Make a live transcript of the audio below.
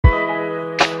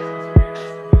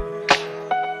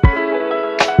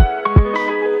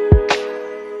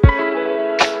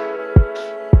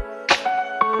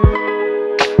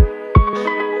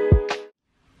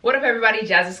everybody,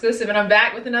 Jazz Exclusive, and I'm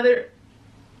back with another...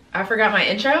 I forgot my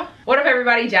intro. What up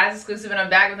everybody, Jazz Exclusive, and I'm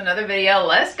back with another video.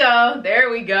 Let's go. There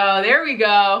we go, there we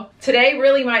go. Today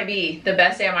really might be the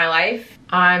best day of my life.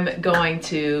 I'm going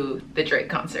to the Drake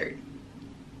concert.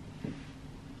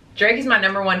 Drake is my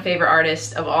 #1 favorite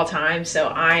artist of all time, so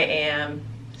I am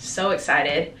so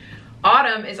excited.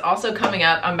 Autumn is also coming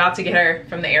up. I'm about to get her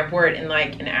from the airport in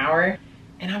like an hour,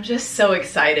 and I'm just so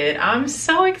excited. I'm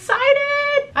so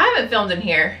excited. I haven't filmed in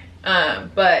here.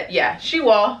 But yeah, shoe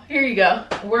wall, here you go.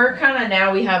 We're kind of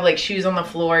now, we have like shoes on the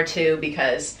floor too,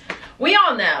 because we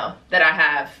all know that I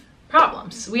have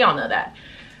problems. We all know that.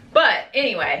 But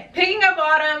anyway, picking up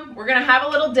Autumn, we're gonna have a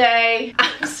little day.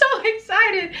 I'm so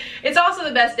excited. It's also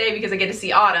the best day because I get to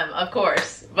see Autumn, of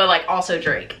course, but like also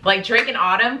Drake. Like Drake and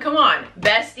Autumn, come on.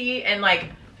 Bestie and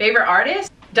like favorite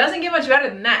artist. Doesn't get much better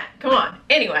than that. Come on.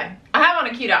 Anyway, I have on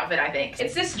a cute outfit, I think.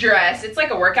 It's this dress. It's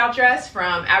like a workout dress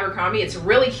from Abercrombie. It's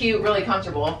really cute, really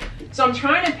comfortable. So I'm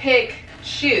trying to pick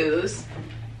shoes,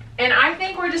 and I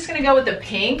think we're just gonna go with the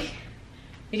pink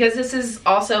because this is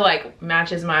also like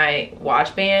matches my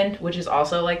watch band, which is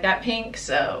also like that pink.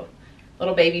 So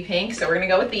little baby pink. So we're gonna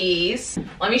go with these.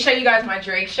 Let me show you guys my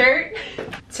Drake shirt.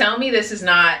 Tell me this is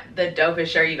not the dopest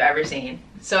shirt you've ever seen.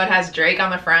 So it has Drake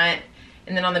on the front,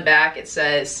 and then on the back it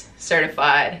says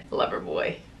certified lover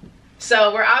boy.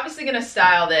 So we're obviously gonna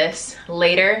style this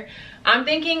later. I'm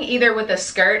thinking either with a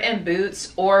skirt and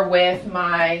boots or with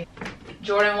my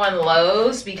Jordan 1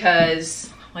 lows, because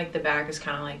like the back is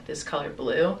kind of like this color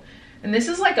blue. And this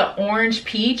is like an orange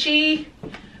peachy,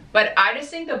 but I just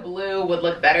think the blue would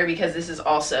look better because this is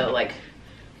also like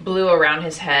blue around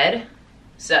his head.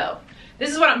 So this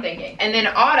is what I'm thinking. And then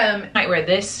Autumn might wear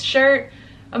this shirt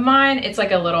of mine. It's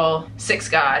like a little Six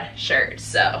God shirt.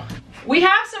 So we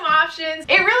have some options.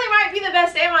 It really might be the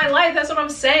best day of my life. That's what I'm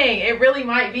saying. It really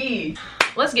might be.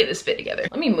 Let's get this fit together.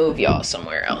 Let me move y'all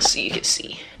somewhere else so you can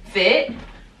see. Fit,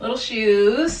 little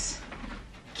shoes,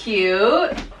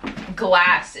 cute,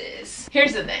 glasses.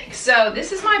 Here's the thing. So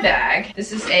this is my bag.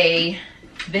 This is a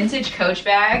vintage Coach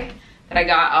bag that I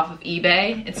got off of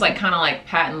eBay. It's like kind of like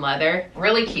patent leather.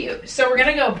 Really cute. So we're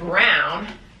gonna go brown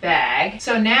bag.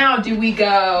 So now do we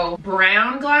go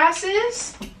brown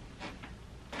glasses?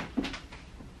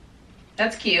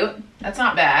 That's cute. That's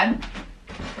not bad,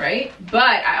 right?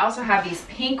 But I also have these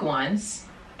pink ones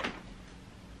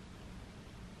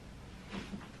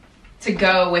to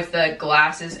go with the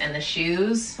glasses and the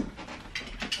shoes.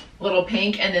 Little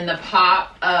pink, and then the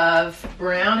pop of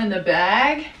brown in the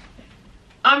bag.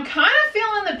 I'm kind of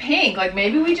feeling the pink. Like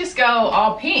maybe we just go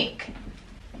all pink,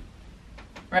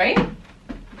 right?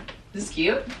 This is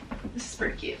cute. This is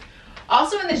pretty cute.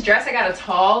 Also in this dress, I got a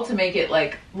tall to make it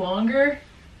like longer.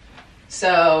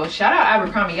 So shout out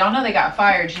Abercrombie. Y'all know they got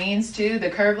fire jeans too, the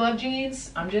Curve Love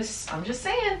jeans. I'm just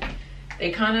saying.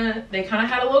 They kinda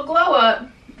had a little glow up.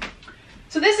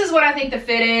 So this is what I think the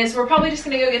fit is. We're probably just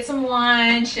gonna go get some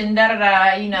lunch and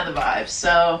da-da-da, you know the vibes.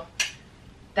 So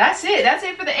that's it. That's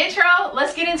it for the intro.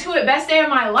 Let's get into it. Best day of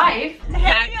my life.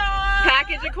 Hey,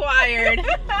 package acquired.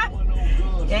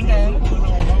 gang gang.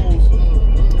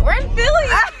 We're in Philly.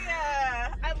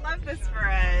 Yeah, I love this for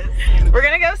us. We're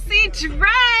gonna go see Drake.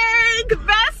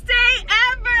 Best day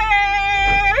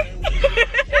ever.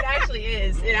 It actually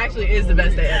is. It actually is the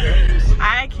best day ever.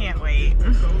 I can't wait.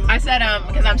 I said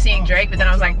because I'm seeing Drake, but then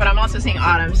I was like, but I'm also seeing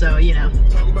Autumn, so you know.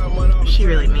 She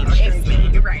really means just me.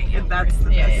 You're right. If that's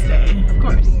the best day. Of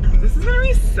course. This is gonna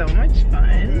be so much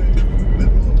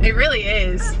fun. It really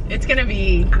is. It's gonna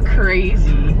be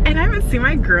crazy. And I haven't seen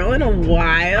my girl in a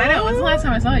while. I know. When's the last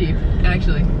time I saw you?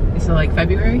 Actually, so like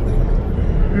February.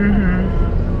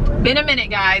 Been a minute,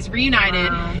 guys.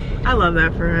 Reunited. Wow. I love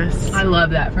that for us. I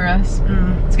love that for us.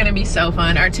 It's gonna be so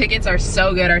fun. Our tickets are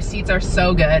so good. Our seats are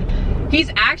so good. He's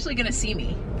actually gonna see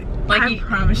me. Like I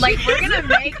promise you. Like we're gonna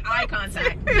make eye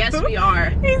contact. Yes, we are.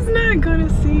 He's not gonna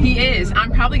see. He is.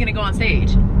 I'm probably gonna go on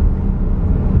stage.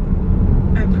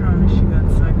 I promise you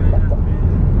that's not gonna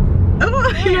happen.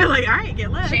 Oh, you're like, all right, get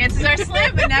left. Chances are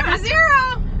slim, but never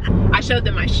zero. I showed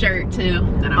them my shirt too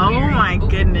that I'm wearing. Oh my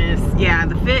goodness. Yeah,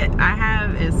 the fit I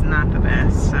have is not the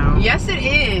best, so. Yes, it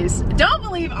is. Don't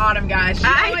believe Autumn, guys. She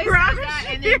I always promise says that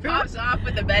and you. then pops off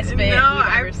with the best fit we've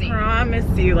ever seen. I promise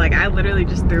you, like I literally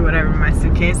just threw whatever in my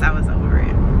suitcase. I was over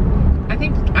it. I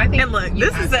think. And look,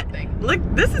 this is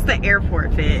this is the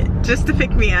airport fit, just to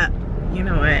pick me up. You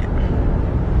know what?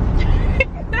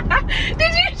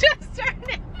 Did you just turn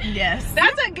it? Yes.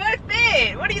 That's a good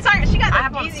fit. What are you talking? She got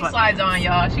the Yeezy slides on,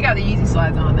 y'all. She got the Yeezy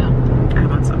slides on though. I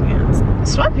have on sweatpants.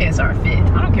 Sweatpants are a fit.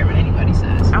 I don't care what anybody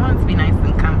says. I want it to be nice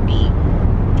and comfy.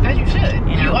 As you should.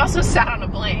 You know? You also sat on a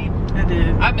plane. I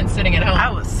did. I've been sitting at home.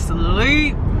 I was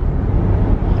asleep.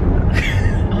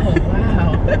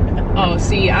 Oh,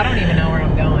 see, I don't even know where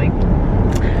I'm going.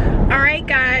 All right,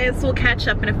 guys, we'll catch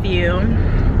up in a few.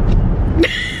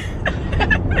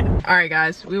 All right,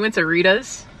 guys, we went to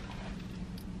Rita's.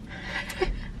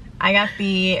 I got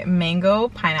the mango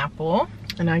pineapple.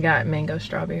 And I got mango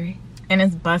strawberry. And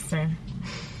it's busting.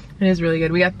 It is really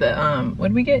good. We got the, what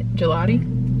did we get? Gelati?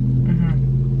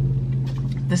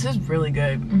 Mm-hmm. This is really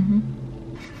good. Mm-hmm.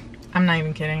 I'm not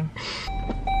even kidding.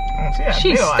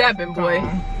 She's stepping, boy.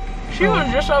 She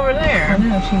was just over there. I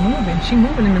know, she moving. She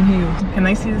moving in them heels. Can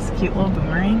they see this cute little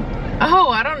boomerang? Oh,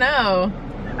 I don't know.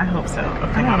 I hope so.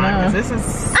 Okay, I don't know. This is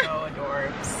so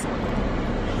adorbs.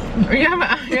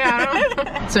 Yeah, I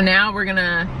don't know. So now we're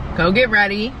gonna go get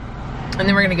ready. And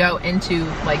then we're gonna go into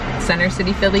like Center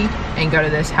City, Philly, and go to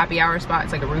this happy hour spot.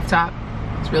 It's like a rooftop.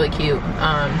 It's really cute.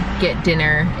 Get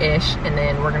dinner-ish, and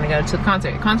then we're gonna go to the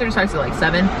concert. The concert starts at like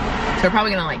 7, so we're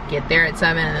probably gonna like get there at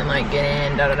 7 and then like get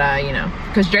in, you know.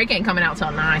 Cause Drake ain't coming out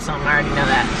till 9, so I already know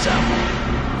that. So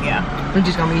yeah, we're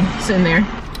just gonna be sitting there.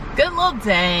 Good little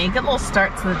day. Good little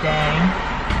start to the day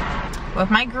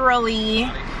with my girlie.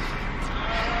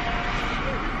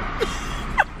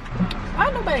 Why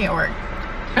nobody at work?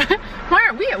 Why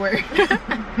aren't we at work?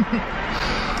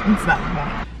 It's not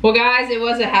that. Well, guys, it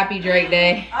was a happy Drake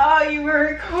day. Oh, you were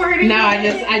recording? No, I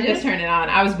just turned it on.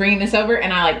 I was bringing this over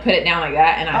and I like put it down like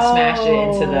that and I smashed it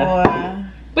into the.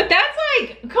 But that's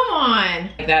like, come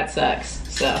on. Like, that sucks.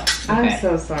 So. Okay. I'm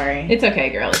so sorry. It's okay,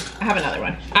 girlie. I have another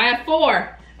one. I have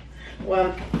 4.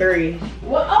 Well, 3.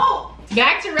 Well, oh,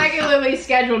 back to regularly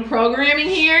scheduled programming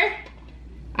here.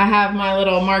 I have my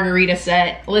little margarita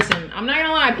set. Listen, I'm not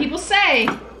gonna lie. People say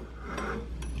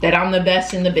that I'm the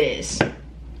best in the biz.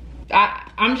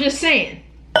 I'm just saying.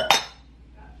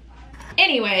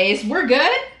 Anyways, we're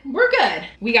good. We're good.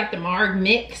 We got the Marg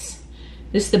mix.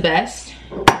 This is the best.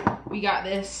 We got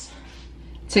this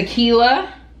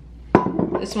tequila.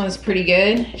 This one's pretty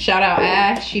good. Shout out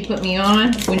Ash. She put me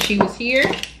on when she was here.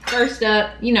 First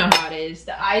up, you know how it is.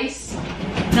 The ice,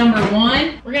 number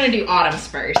 1. We're gonna do Autumn's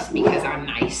first because I'm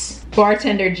nice.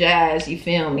 Bartender Jazz, you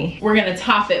feel me? We're gonna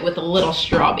top it with a little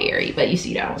strawberry, but you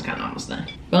see that one's kind of almost done.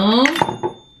 Boom,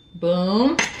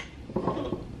 boom.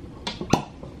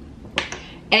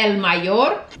 El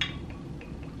Mayor.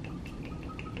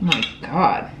 My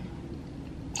God.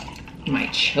 I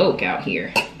might choke out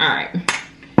here. All right.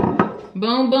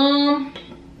 Boom, boom.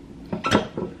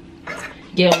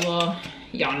 Get a little,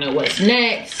 y'all know what's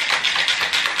next.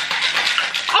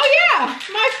 Oh yeah,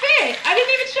 my fit. I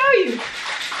didn't even show you.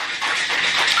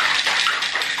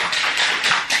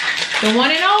 The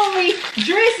one and only,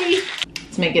 Drizzy.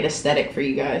 Let's make it aesthetic for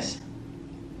you guys.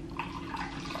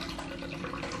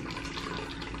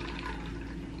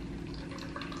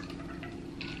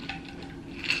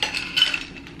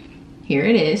 Here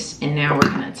it is, and now we're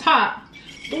gonna top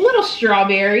a little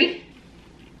strawberry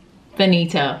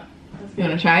finito. You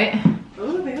wanna try it?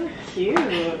 Oh, they look cute.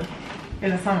 In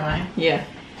the sunlight. Yeah.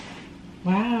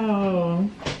 Wow.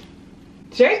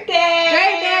 Drake Day!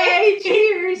 Drake Day!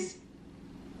 Cheers!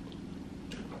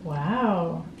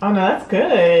 Wow. Oh no, that's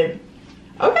good.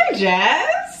 Okay,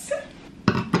 Jazz.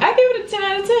 I give it a 10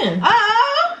 out of 10.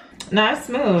 Oh! No, it's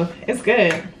smooth. It's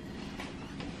good.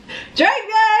 Drake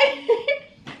Day!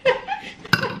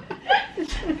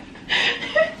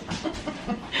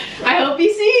 I hope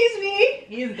he sees me.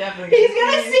 He's definitely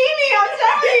gonna see me, I'm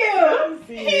telling you.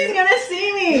 He's gonna see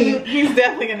me. He's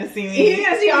definitely gonna see me. He's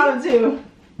gonna see Autumn too.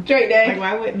 Drake Day. Like,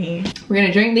 why wouldn't he? We're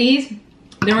gonna drink these.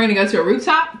 Then we're gonna go to a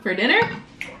rooftop for dinner.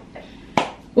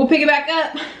 We'll pick it back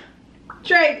up.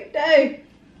 Drake Day.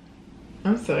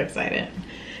 I'm so excited.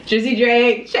 Drizzy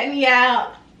Drake, check me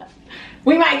out.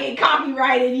 We might get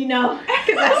copyrighted, you know,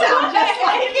 because that sounds just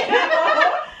like you.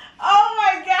 Oh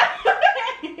my God.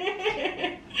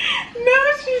 No,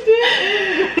 she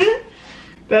didn't.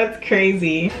 That's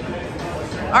crazy.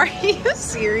 Are you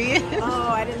serious? Oh,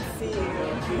 I didn't see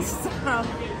you. Stop.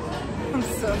 I'm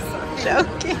so sorry.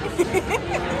 Joking.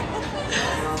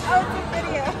 Oh, it's a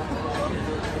video.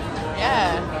 Yeah.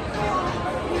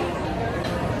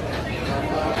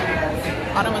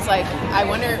 Autumn was like, I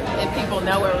wonder if people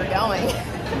know where we're going.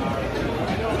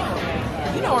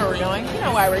 You know where we're going. You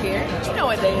know why we're here. You know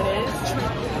what day it is.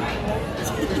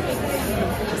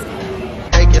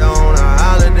 Take you on a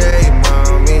holiday,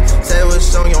 mommy. Say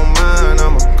what's on your mind.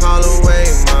 I'ma call away,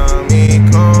 mommy.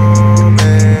 Come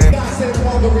in. I said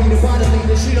Margarita, body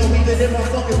leader. She don't even in my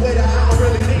fucking with her. I don't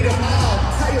really need them all.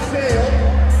 How you feel?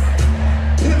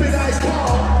 Pippin' ice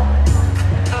cold.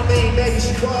 I mean, maybe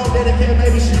she wrong, then again,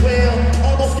 maybe she will.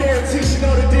 Almost guarantee she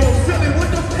know the deal. Philly, what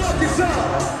the fuck is up?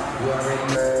 You already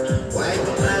know. Wipe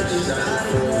them out, just out of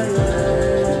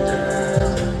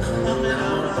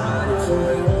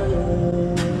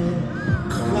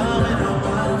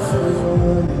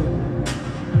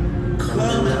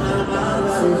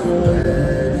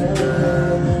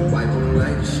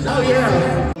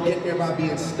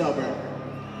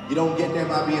You don't get there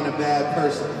by being a bad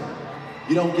person.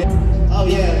 You don't get, oh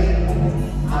yeah.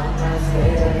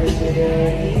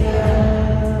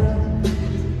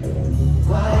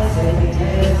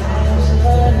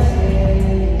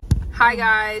 Hi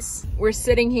guys, we're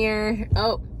sitting here.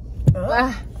 There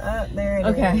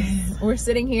it is. We're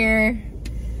sitting here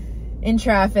in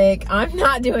traffic. I'm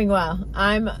not doing well.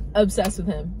 I'm obsessed with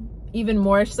him, even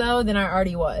more so than I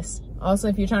already was. Also,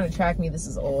 if you're trying to track me, this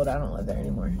is old. I don't live there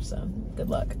anymore, so good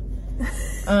luck.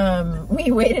 We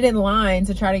waited in line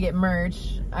to try to get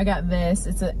merch. I got this.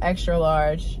 It's an extra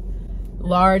large.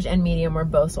 Large and medium were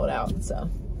both sold out,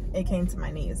 so. It came to my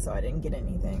knees, so I didn't get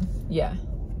anything. Yeah.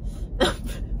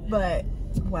 But,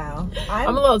 wow.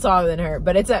 I'm a little taller than her,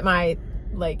 but it's at my,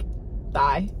 like,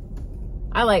 thigh.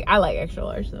 I like extra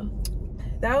large, though.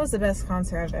 That was the best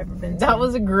concert I've ever been to. That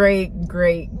was a great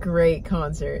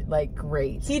concert. Like,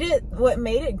 great. What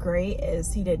made it great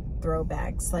is he did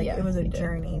throwbacks. Like, Yeah, it was a he did.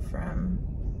 journey from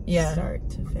start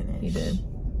to finish. He did.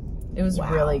 It was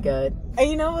Wow. really good.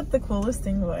 And you know what the coolest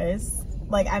thing was?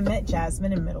 Like, I met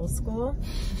Jasmine in middle school.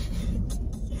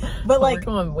 But, like, we're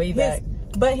going way back.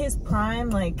 But his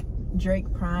prime, like,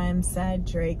 Drake prime, sad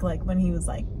Drake, like, when he was,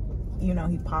 like, you know,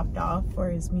 he popped off for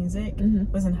his music,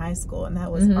 was in high school. And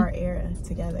that was our era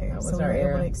together. So we were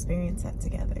able to experience that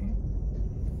together.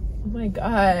 Oh my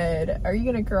God. Are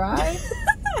you going to cry?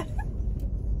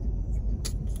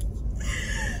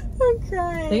 I'm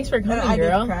crying. Thanks for coming, I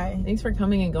girl. did cry. Thanks for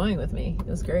coming and going with me. It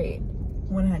was great.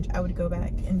 100. I would go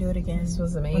back and do it again. This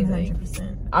was amazing.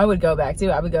 100%. I would go back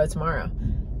too. I would go tomorrow.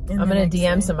 I'm going to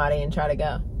DM somebody and try to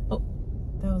go. Oh,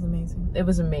 that was amazing. It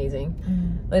was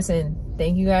amazing. Listen,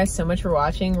 thank you guys so much for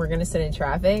watching. We're going to sit in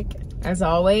traffic. As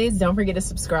always, don't forget to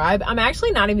subscribe. I'm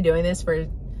actually not even doing this for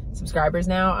subscribers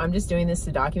now. I'm just doing this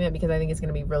to document because I think it's going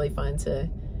to be really fun to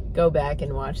go back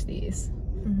and watch these.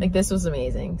 Like, this was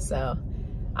amazing. So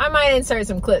I might insert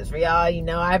some clips for y'all. You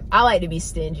know, I like to be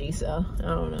stingy, so I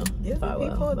don't know if I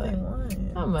will, but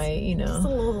I might, you know. Just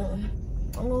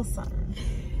a little something.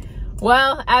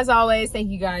 Well, as always, thank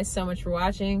you guys so much for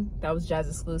watching. That was Jazz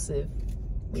Exclusive.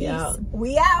 We out.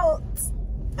 We out.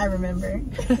 I remember.